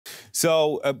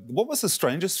So what was the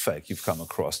strangest fake you've come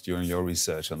across during your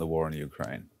research on the war in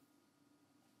Ukraine?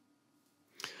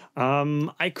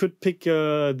 I could pick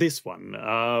this one.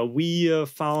 We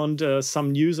found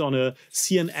some news on a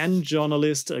CNN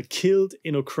journalist killed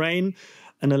in Ukraine.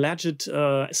 An alleged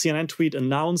CNN tweet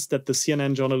announced that the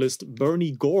CNN journalist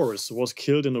Bernie Gors was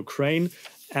killed in Ukraine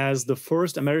as the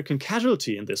first American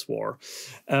casualty in this war.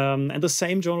 And the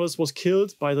same journalist was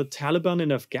killed by the Taliban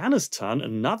in Afghanistan.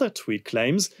 Another tweet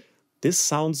claims, this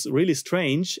sounds really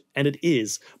strange, and it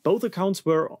is. Both accounts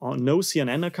were no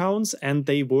CNN accounts, and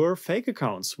they were fake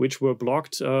accounts, which were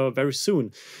blocked very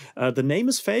soon. The name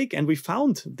is fake, and we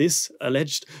found this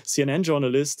alleged CNN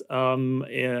journalist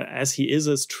as he is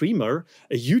a streamer,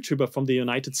 a YouTuber from the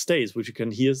United States, which you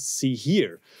can see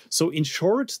here. So in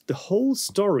short, the whole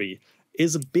story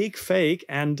is a big fake,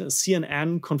 and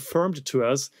CNN confirmed to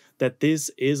us that this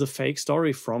is a fake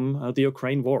story from the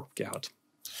Ukraine war, Gerhard.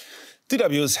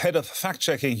 DW's head of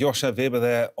fact-checking, Joscha Weber,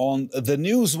 there on the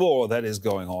news war that is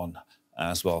going on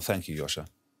as well. Thank you, Joscha.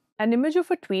 An image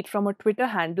of a tweet from a Twitter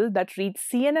handle that reads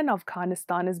CNN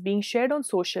Afghanistan is being shared on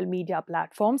social media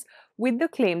platforms with the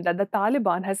claim that the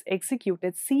Taliban has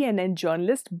executed CNN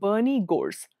journalist Bernie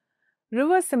Gors.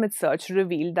 Reverse image search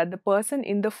revealed that the person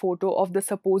in the photo of the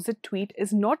supposed tweet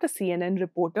is not a CNN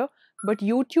reporter, but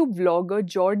YouTube vlogger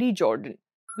Jordy Jordan.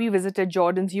 We visited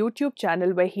Jordan's YouTube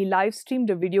channel where he live-streamed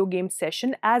a video game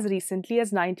session as recently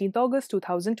as 19th August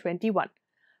 2021.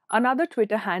 Another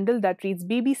Twitter handle that reads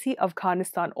BBC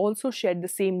Afghanistan also shared the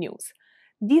same news.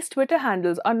 These Twitter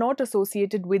handles are not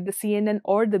associated with the CNN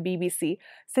or the BBC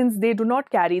since they do not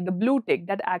carry the blue tick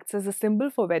that acts as a symbol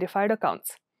for verified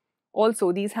accounts.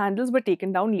 Also, these handles were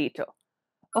taken down later.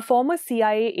 A former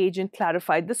CIA agent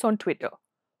clarified this on Twitter.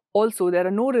 Also, there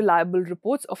are no reliable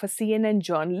reports of a CNN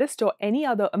journalist or any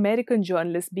other American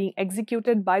journalist being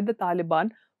executed by the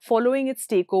Taliban following its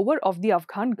takeover of the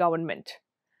Afghan government.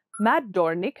 Matt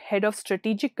Dornick, head of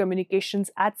strategic communications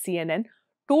at CNN,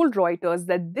 told Reuters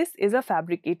that this is a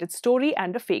fabricated story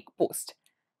and a fake post.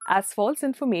 As false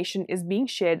information is being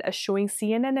shared as showing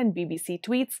CNN and BBC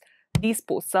tweets, these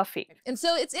posts are fake. And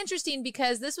so it's interesting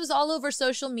because this was all over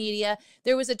social media.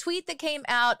 There was a tweet that came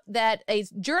out that a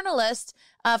journalist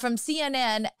from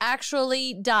CNN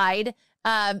actually died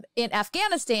in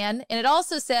Afghanistan, and it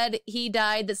also said he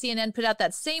died, that CNN put out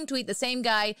that same tweet, the same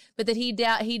guy, but that he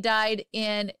died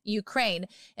in Ukraine.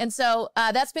 And so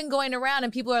that's been going around,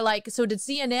 and people are like, so did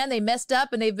CNN, they messed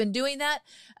up and they've been doing that?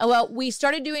 Well, we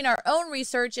started doing our own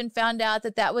research and found out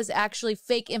that that was actually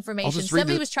fake information.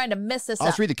 Somebody was trying to mess us up. I'll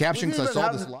just read the caption because I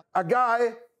saw this. A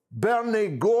guy,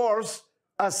 Bernie Gors,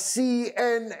 a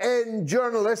CNN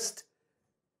journalist,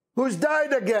 who's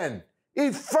died again.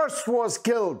 He first was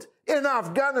killed in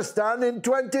Afghanistan in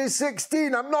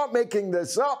 2016. I'm not making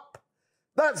this up.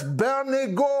 That's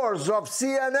Bernie Gors of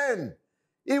CNN.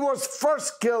 He was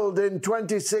first killed in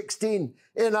 2016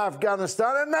 in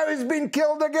Afghanistan, and now he's been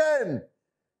killed again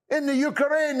in the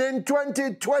Ukraine in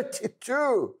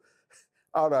 2022.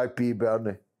 R.I.P.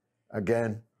 Bernie,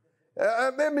 again.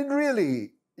 I mean,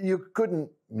 really, you couldn't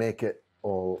make it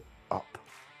all